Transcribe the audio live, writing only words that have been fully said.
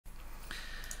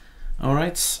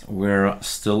Alright, we're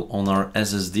still on our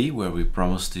SSD where we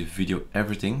promised to video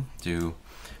everything, to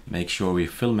make sure we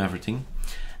film everything.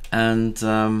 And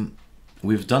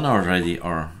we've done already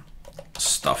our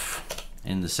stuff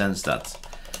in the sense that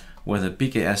with a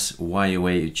PKS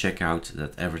YUA you check out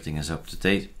that everything is up to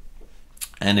date,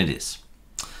 and it is.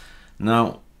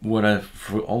 Now what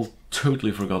I've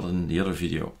totally forgotten in the other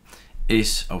video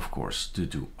is of course to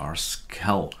do our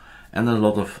skel, and a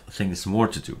lot of things more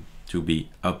to do to be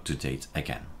up to date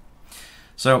again.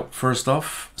 So first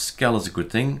off, skel is a good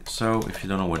thing. So if you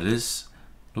don't know what it is,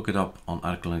 look it up on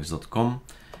ArcoLinux.com.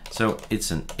 So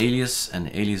it's an alias, and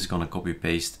the alias is gonna copy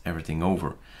paste everything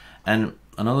over. And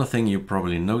another thing you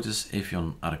probably notice if you're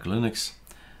on ArcoLinux,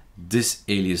 this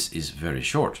alias is very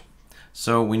short.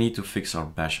 So we need to fix our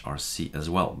bashrc as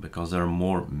well, because there are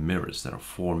more mirrors. There are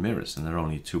 4 mirrors and there are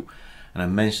only 2. And I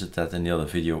mentioned that in the other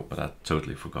video, but I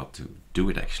totally forgot to do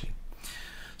it actually.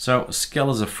 So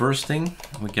skel is the first thing.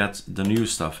 We get the new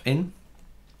stuff in.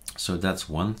 So that's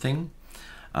one thing.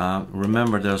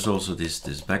 Remember, there's also this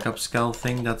backup skel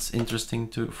thing that's interesting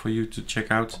for you to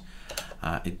check out.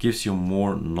 It gives you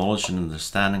more knowledge and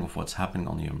understanding of what's happening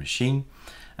on your machine.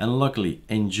 And luckily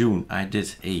in June I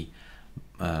did a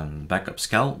backup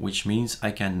skel, which means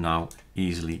I can now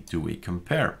easily do a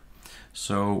compare.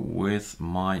 So with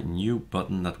my new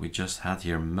button that we just had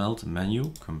here, meld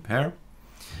menu compare,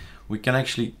 we can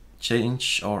actually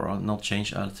change, or not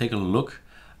change, take a look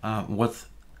what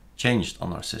changed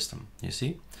on our system. You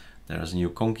see, there's a new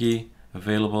conky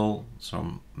available,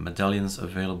 some medallions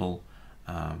available,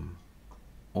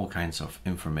 all kinds of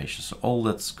information. So all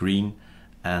that's green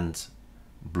and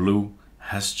blue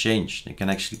has changed. You can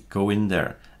actually go in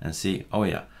there and see, oh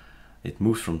yeah, it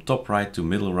moved from top right to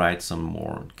middle right, some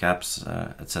more caps,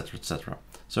 etc, etc.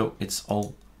 So it's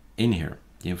all in here.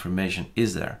 The information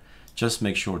is there. Just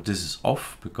make sure this is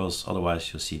off, because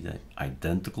otherwise you'll see the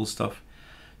identical stuff.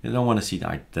 You don't want to see the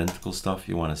identical stuff.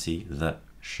 You want to see the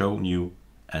show new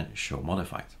and show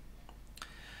modified.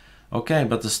 Okay,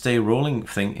 but the stay rolling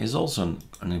thing is also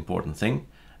an important thing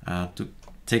to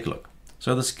take a look.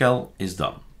 So the skel is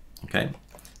done. Okay,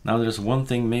 now there's one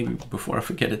thing, maybe before I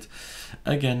forget it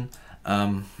again,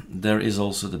 there is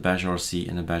also the bashrc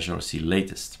and the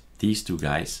bashrc-latest. These 2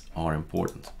 guys are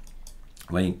important.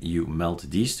 When you melt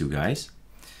these 2 guys,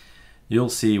 you'll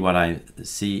see what I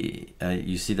see.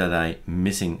 You see that I'm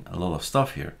missing a lot of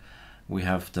stuff here. We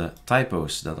have the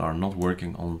typos that are not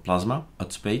working on Plasma,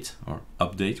 update or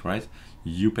update, right?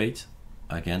 update,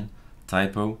 again,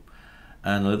 typo,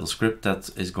 and a little script that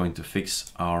is going to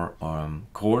fix our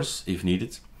cores if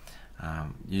needed.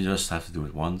 You just have to do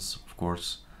it once, of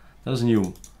course. There's a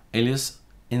new alias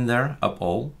in there, up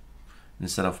all,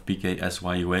 instead of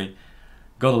PKSYUA.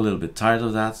 Got a little bit tired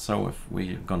of that, so if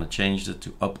we're gonna change it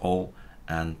to up all,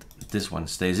 and this one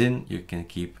stays in, you can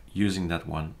keep using that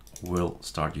one. We'll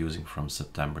start using from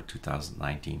September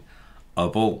 2019,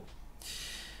 up all.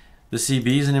 The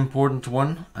CB is an important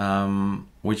one,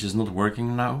 which is not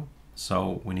working now,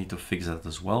 so we need to fix that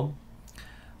as well.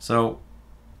 So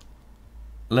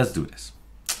let's do this.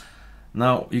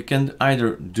 Now you can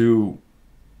either do,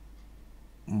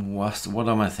 what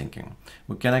am I thinking?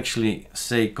 We can actually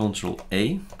say Control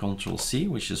A, Control C,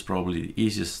 which is probably the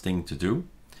easiest thing to do,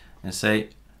 and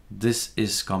say this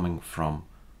is coming from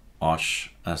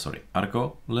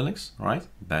ArcoLinux, right?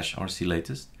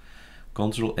 bashrc-latest,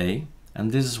 Control A,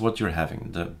 and this is what you're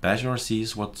having. The bashrc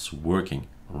is what's working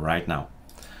right now.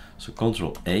 So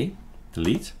Control A,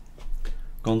 delete,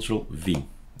 Control V.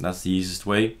 That's the easiest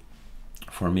way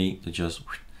for me to just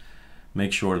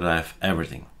make sure that I have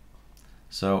everything.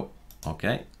 So,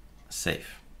 okay,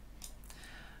 save.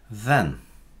 Then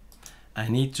I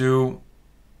need to,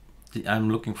 I'm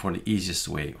looking for the easiest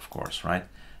way, of course, right?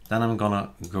 Then I'm gonna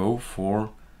go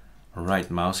for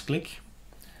right mouse click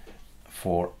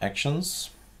for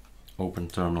actions, open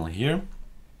terminal here.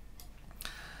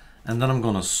 And then I'm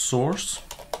gonna source.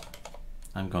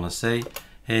 I'm gonna say,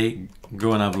 hey,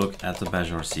 go and have a look at the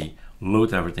bashrc,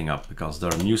 load everything up, because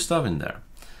there are new stuff in there.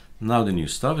 Now the new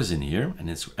stuff is in here and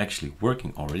it's actually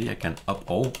working already. I can up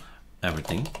all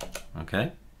everything.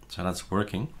 Okay, so that's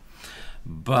working.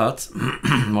 But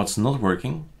what's not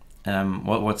working,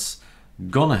 what's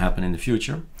gonna happen in the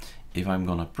future, if I'm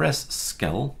gonna press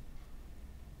skel,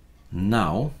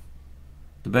 now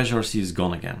the bashrc is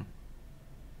gone again.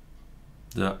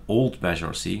 The old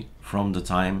bashrc from the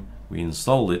time we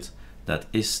installed it, that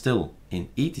is still in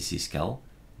etc skel,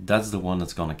 that's the one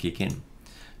that's gonna kick in.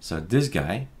 So this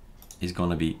guy is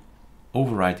gonna be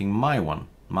overwriting my one,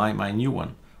 my new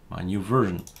one, my new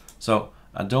version. So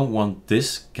I don't want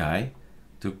this guy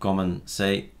to come and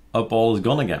say up all is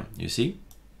gone again, you see?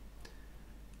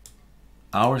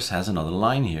 ours has another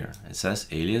line here. It says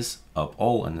alias up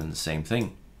all and then the same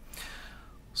thing.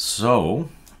 So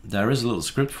there is a little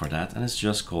script for that, and it's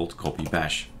just called copy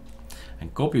bash.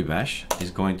 And copy bash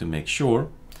is going to make sure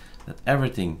that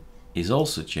everything is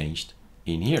also changed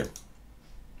in here.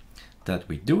 That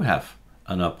we do have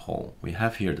an up hole. We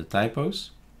have here the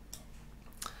typos,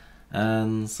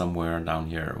 and somewhere down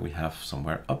here we have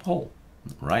somewhere up hole,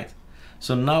 right?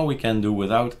 So now we can do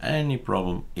without any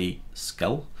problem a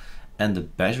skel, and the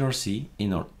bashrc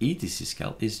in our etc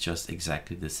skel is just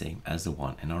exactly the same as the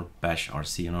one in our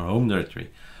bashrc in our home directory.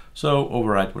 So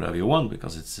overwrite whatever you want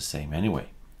because it's the same anyway.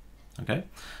 Okay,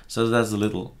 so that's a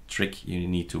little trick you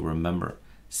need to remember.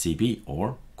 CB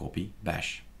or copy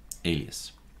bash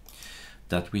alias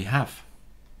that we have.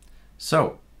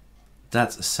 So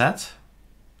that's set.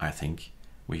 I think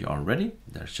we are ready.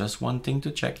 There's just one thing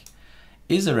to check.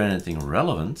 Is there anything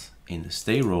relevant in the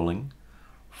stay rolling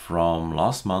from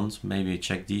last month? Maybe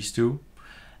check these two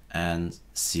and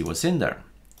see what's in there.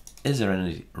 Is there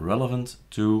anything relevant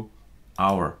to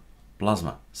our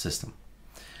Plasma system?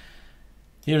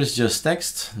 Here is just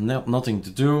text, nothing to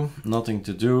do, nothing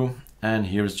to do. And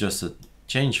here's just a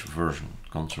change version,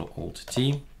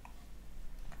 Ctrl-Alt-T.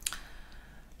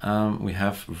 We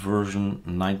have version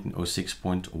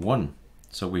 1906.1.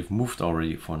 So we've moved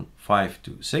already from 5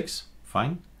 to 6,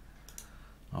 fine.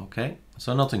 Okay,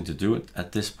 so nothing to do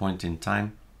at this point in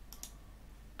time.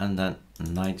 And then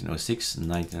 1906,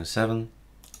 1907,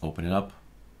 open it up.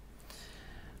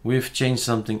 We've changed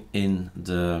something in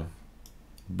the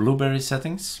Blueberry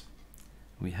settings.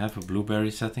 We have a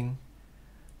Blueberry setting.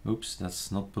 Oops,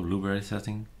 that's not the Blueberry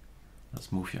setting.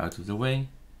 Let's move you out of the way.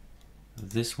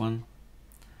 This one.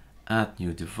 Add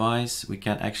new device. We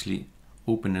can actually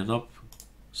open it up,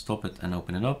 stop it and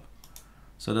open it up.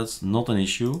 So that's not an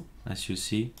issue. As you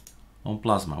see on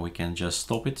Plasma, we can just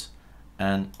stop it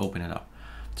and open it up.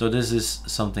 So this is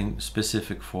something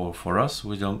specific for us.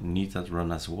 We don't need that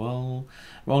run as well.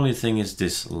 The only thing is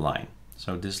this line.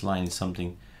 So this line is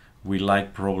something we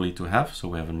like probably to have. So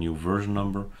we have a new version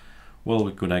number. Well,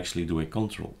 we could actually do a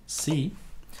Ctrl-C,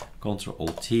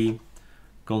 Ctrl-Alt-T,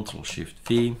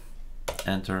 Ctrl-Shift-V,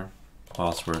 enter,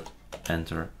 password,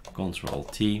 enter,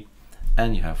 Ctrl-Alt-T,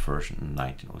 and you have version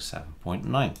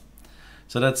 1907.9.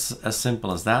 So that's as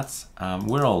simple as that.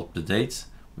 We're all up to date.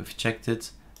 We've checked it,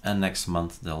 and next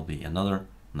month there'll be another,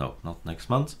 no, not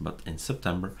next month, but in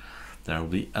September, there will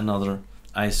be another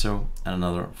ISO and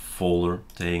another folder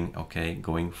saying, okay,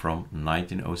 going from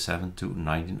 1907 to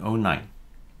 1909.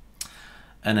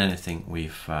 And anything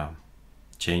we've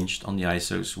changed on the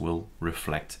ISOs will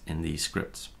reflect in these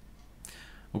scripts.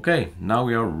 Okay, now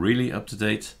we are really up to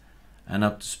date and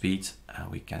up to speed,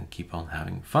 and we can keep on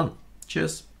having fun.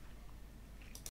 Cheers!